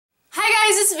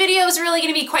guys, this video is really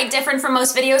going to be quite different from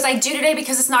most videos I do today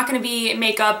because it's not going to be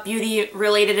makeup, beauty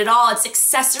related at all. It's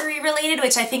accessory related,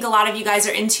 which I think a lot of you guys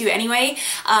are into anyway.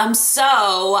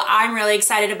 So I'm really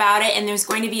excited about it, and there's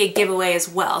going to be a giveaway as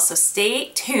well, so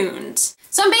stay tuned.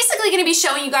 So I'm basically going to be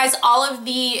showing you guys all of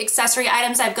the accessory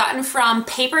items I've gotten from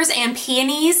Papers and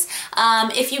Peonies.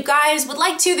 If you guys would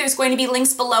like to, there's going to be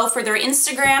links below for their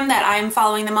Instagram that I'm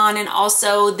following them on, and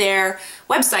also their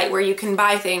website where you can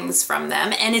buy things from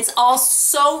them. And it's all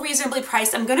so reasonably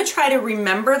priced. I'm going to try to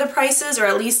remember the prices, or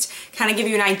at least kind of give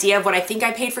you an idea of what I think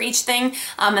I paid for each thing.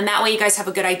 And that way you guys have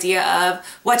a good idea of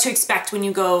what to expect when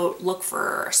you go look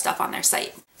for stuff on their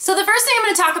site. So the first thing I'm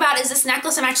going to talk about is this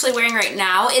necklace I'm actually wearing right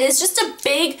now. It is just a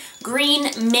big green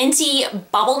minty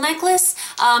bubble necklace.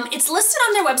 It's listed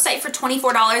on their website for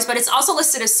 $24, but it's also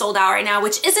listed as sold out right now,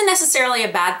 which isn't necessarily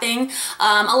a bad thing.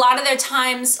 A lot of the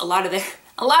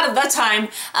time,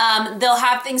 they'll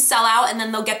have things sell out and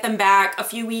then they'll get them back a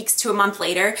few weeks to a month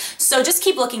later. So just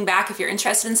keep looking back if you're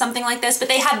interested in something like this. But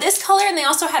they had this color and they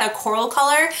also had a coral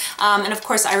color. And of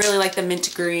course, I really like the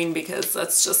mint green because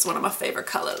that's just one of my favorite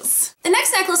colors. The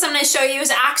next necklace I'm going to show you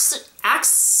is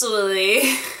actually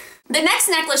the next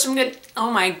necklace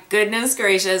oh my goodness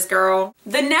gracious, girl.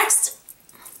 The next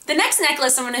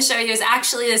necklace I'm going to show you is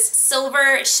actually this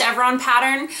silver chevron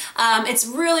pattern. It's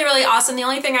really, really awesome. The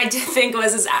only thing I did think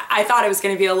was I thought it was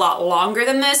going to be a lot longer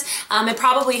than this. It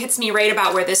probably hits me right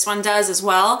about where this one does as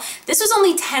well. This was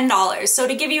only $10. So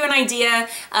to give you an idea,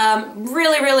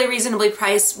 really, really reasonably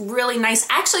priced, really nice,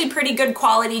 actually pretty good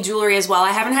quality jewelry as well.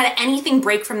 I haven't had anything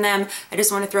break from them. I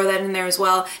just want to throw that in there as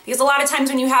well, because a lot of times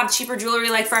when you have cheaper jewelry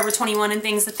like Forever 21 and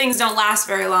things, the things don't last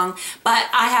very long, but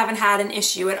I haven't had an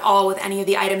issue at all with any of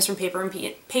the items from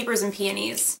Papers and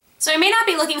Peonies. So I may not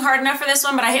be looking hard enough for this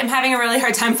one, but I am having a really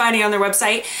hard time finding it on their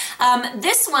website.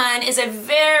 This one is a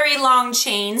very long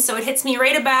chain, so it hits me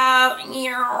right about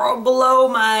below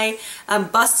my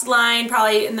bust line,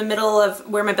 probably in the middle of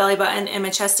where my belly button and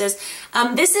my chest is.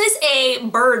 This is a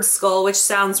bird skull, which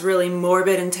sounds really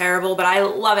morbid and terrible, but I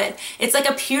love it. It's like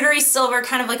a pewtery silver,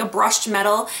 kind of like a brushed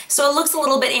metal, so it looks a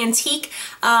little bit antique.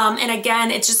 And again,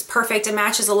 it's just perfect. It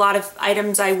matches a lot of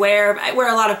items I wear. I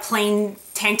wear a lot of plain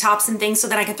tank tops and things, so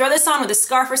then I can throw this on with a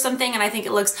scarf or something, and I think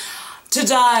it looks to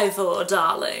die for,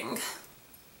 darling.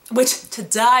 Which, to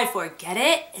die for, get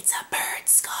it? It's a bird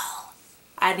skull.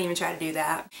 I didn't even try to do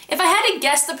that. If I had to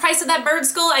guess the price of that bird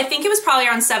skull, I think it was probably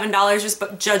around $7, just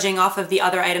judging off of the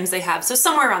other items they have, so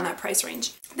somewhere around that price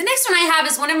range. The next one I have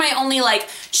is one of my only like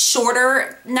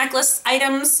shorter necklace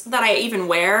items that I even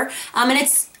wear, and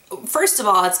it's, first of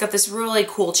all, it's got this really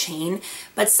cool chain,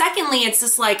 but secondly, it's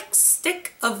this like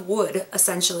stick of wood,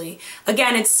 essentially.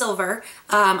 Again, it's silver.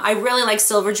 I really like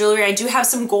silver jewelry. I do have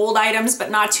some gold items,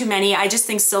 but not too many. I just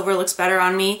think silver looks better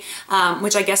on me,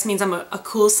 which I guess means I'm a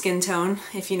cool skin tone,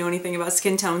 if you know anything about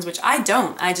skin tones, which I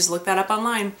don't. I just looked that up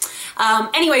online.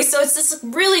 Anyway, so it's this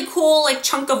really cool like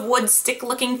chunk of wood stick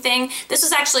looking thing. This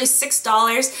was actually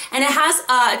 $6, and it has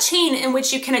a chain in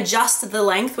which you can adjust the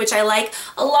length, which I like.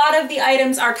 A lot of the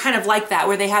items are kind of like that,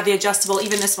 where they have the adjustable,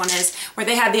 even this one is, where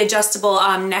they have the adjustable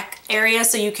neck area,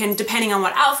 so you can, depending on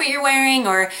what outfit you're wearing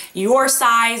or your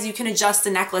size, you can adjust the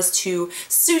necklace to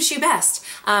suit you best.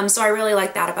 So I really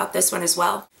like that about this one as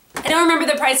well. I don't remember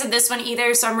the price of this one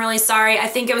either, so I'm really sorry. I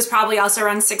think it was probably also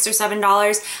around $6 or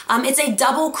 $7. It's a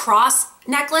double cross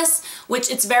necklace,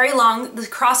 which it's very long. The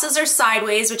crosses are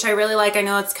sideways, which I really like. I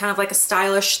know it's kind of like a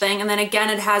stylish thing. And then again,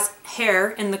 it has hair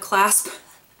in the clasp.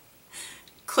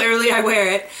 Clearly I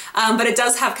wear it, but it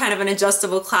does have kind of an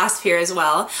adjustable clasp here as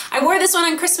well. I wore this one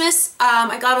on Christmas.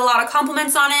 I got a lot of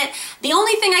compliments on it. The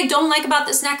only thing I don't like about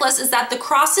this necklace is that the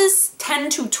crosses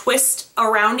tend to twist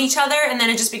around each other, and then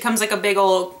it just becomes like a big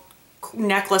old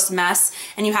necklace mess,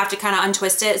 and you have to kind of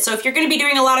untwist it. So if you're going to be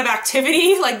doing a lot of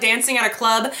activity, like dancing at a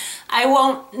club, I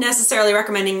won't necessarily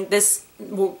recommending this,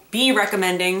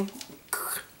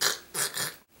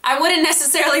 I wouldn't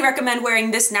necessarily recommend wearing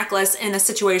this necklace in a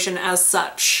situation as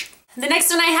such. The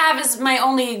next one I have is my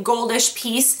only goldish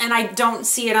piece, and I don't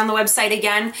see it on the website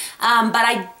again, but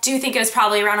I do think it was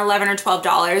probably around $11 or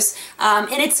 $12.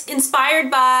 And it's inspired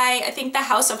by, I think the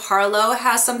House of Harlow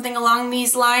has something along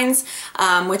these lines,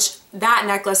 which that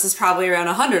necklace is probably around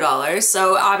 $100.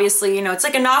 So obviously, you know, it's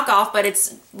like a knockoff, but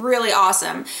it's really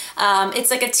awesome.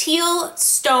 It's like a teal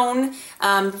stone,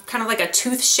 kind of like a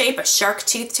tooth shape, a shark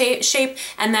tooth shape,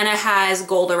 and then it has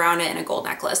gold around it and a gold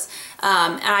necklace.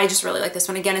 And I just really like this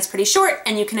one. Again, it's pretty short,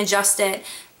 and you can adjust it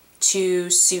to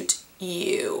suit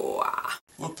you.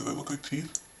 Look, do they look like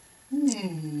teeth?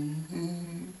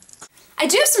 I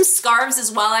do have some scarves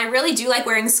as well. I really do like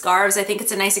wearing scarves. I think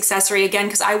it's a nice accessory, again,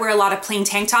 because I wear a lot of plain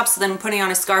tank tops, so then putting on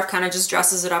a scarf kind of just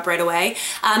dresses it up right away.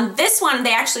 This one,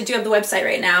 they actually do have the website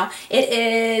right now. It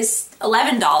is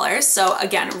 $11, so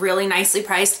again, really nicely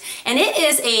priced. And it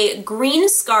is a green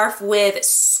scarf with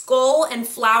skull and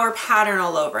flower pattern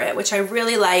all over it, which I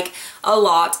really like a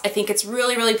lot. I think it's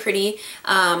really, really pretty.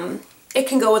 It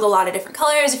can go with a lot of different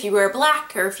colors. If you wear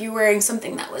black or if you're wearing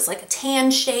something that was like a tan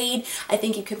shade, I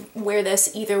think you could wear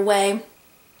this either way.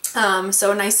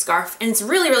 So a nice scarf. And it's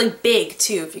really, really big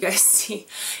too, if you guys see.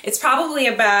 It's probably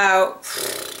about,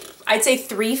 I'd say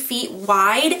 3 feet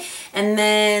wide and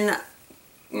then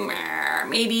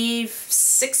maybe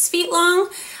 6 feet long.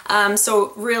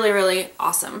 So really, really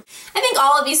awesome. I think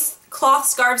all of these cloth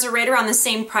scarves are right around the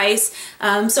same price.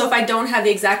 So if I don't have the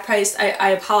exact price, I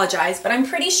apologize, but I'm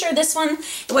pretty sure this one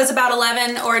was about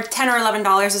 $10 or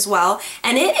 $11 as well.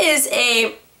 And it is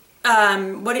a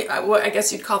what I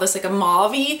guess you'd call this like a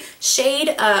mauve-y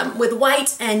shade with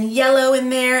white and yellow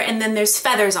in there, and then there's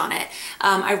feathers on it.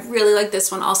 I really like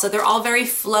this one also. They're all very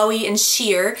flowy and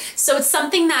sheer, so it's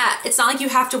something that it's not like you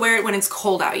have to wear it when it's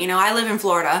cold out. You know, I live in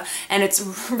Florida and it's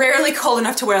rarely cold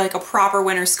enough to wear like a proper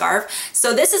winter scarf,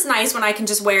 so this is nice when I can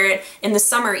just wear it in the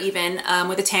summer even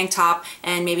with a tank top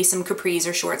and maybe some capris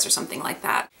or shorts or something like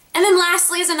that. And then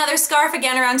lastly is another scarf,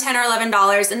 again around $10 or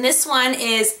 $11, and this one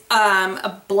is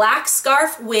a black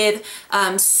scarf with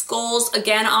skulls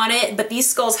again on it, but these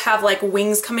skulls have like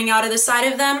wings coming out of the side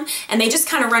of them, and they just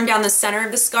kind of run down the center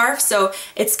of the scarf, so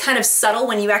it's kind of subtle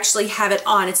when you actually have it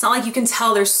on. It's not like you can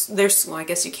tell there's well, I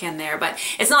guess you can there, but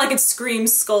it's not like it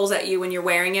screams skulls at you when you're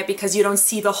wearing it because you don't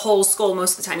see the whole skull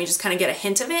most of the time. You just kind of get a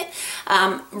hint of it.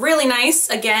 Really nice,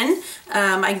 again.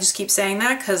 I just keep saying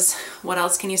that because what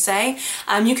else can you say?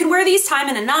 You can wear these time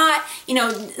in a knot, you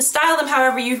know, style them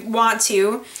however you want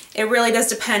to. It really does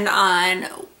depend on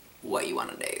what you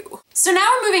want to do. So now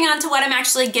we're moving on to what I'm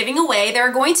actually giving away. There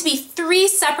are going to be 3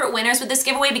 separate winners with this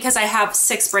giveaway because I have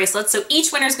 6 bracelets. So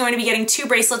each winner is going to be getting 2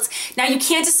 bracelets. Now you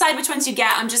can't decide which ones you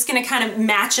get. I'm just going to kind of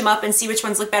match them up and see which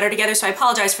ones look better together. So I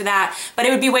apologize for that, but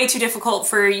it would be way too difficult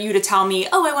for you to tell me,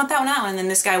 oh, I want that one, and then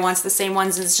this guy wants the same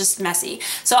ones, and it's just messy.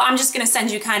 So I'm just going to send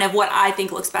you kind of what I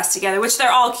think looks best together, which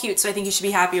they're all cute. So I think you should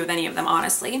be happy with any of them,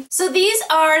 honestly. So these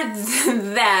are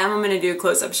them. I'm going to do a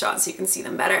close-up shot so you can see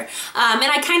them better.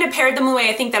 And I kind of paired them away.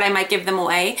 I think that I might give them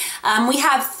away. We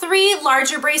have 3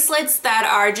 larger bracelets that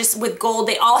are just with gold.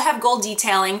 They all have gold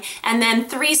detailing, and then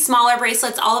 3 smaller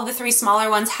bracelets. All of the 3 smaller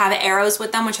ones have arrows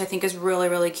with them, which I think is really,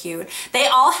 really cute. They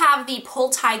all have the pull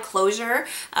tie closure.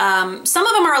 Some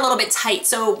of them are a little bit tight,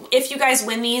 so if you guys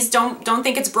win these, don't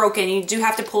think it's broken. You do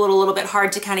have to pull it a little bit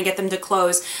hard to kind of get them to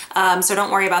close, so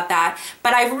don't worry about that.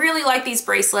 But I really like these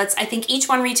bracelets. I think each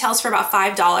one retails for about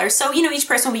 $5, so you know, each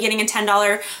person will be getting a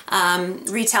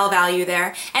 $10 retail value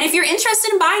there. And if you're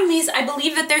interested in buying these, I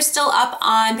believe that they're still up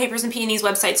on Papers and Peonies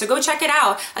website, so go check it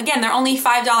out. Again, they're only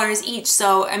 $5 each,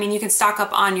 so I mean, you can stock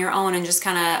up on your own and just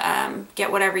kind of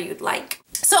get whatever you'd like.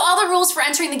 So all the rules for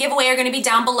entering the giveaway are going to be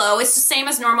down below. It's the same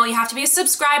as normal. You have to be a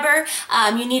subscriber.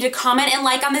 You need to comment and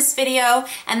like on this video,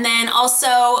 and then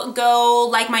also go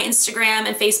like my Instagram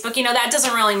and Facebook. You know, that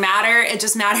doesn't really matter. It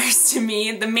just matters to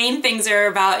me. The main things are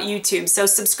about YouTube. So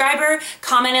subscriber,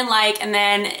 comment and like, and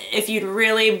then if you'd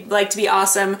really like to be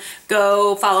awesome,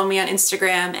 go follow me on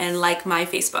Instagram and like my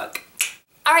Facebook.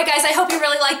 Alright guys, I hope you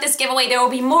really like this giveaway. There will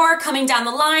be more coming down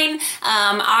the line.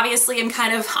 Obviously, I'm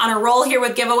kind of on a roll here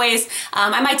with giveaways.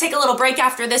 I might take a little break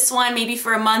after this one, maybe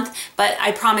for a month, but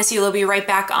I promise you it'll be right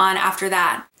back on after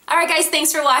that. Alright guys,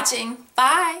 thanks for watching.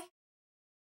 Bye!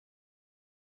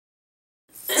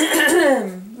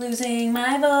 Losing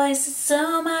my voice is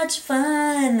so much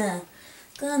fun.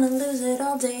 Gonna lose it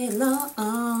all day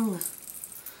long.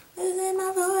 Losing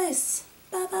my voice.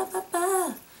 Ba ba ba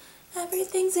ba.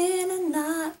 Everything's in a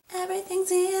knot.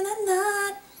 Everything's in a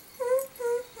knot.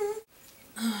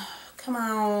 Come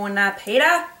on,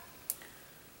 Peter.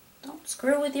 Don't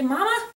screw with your mama.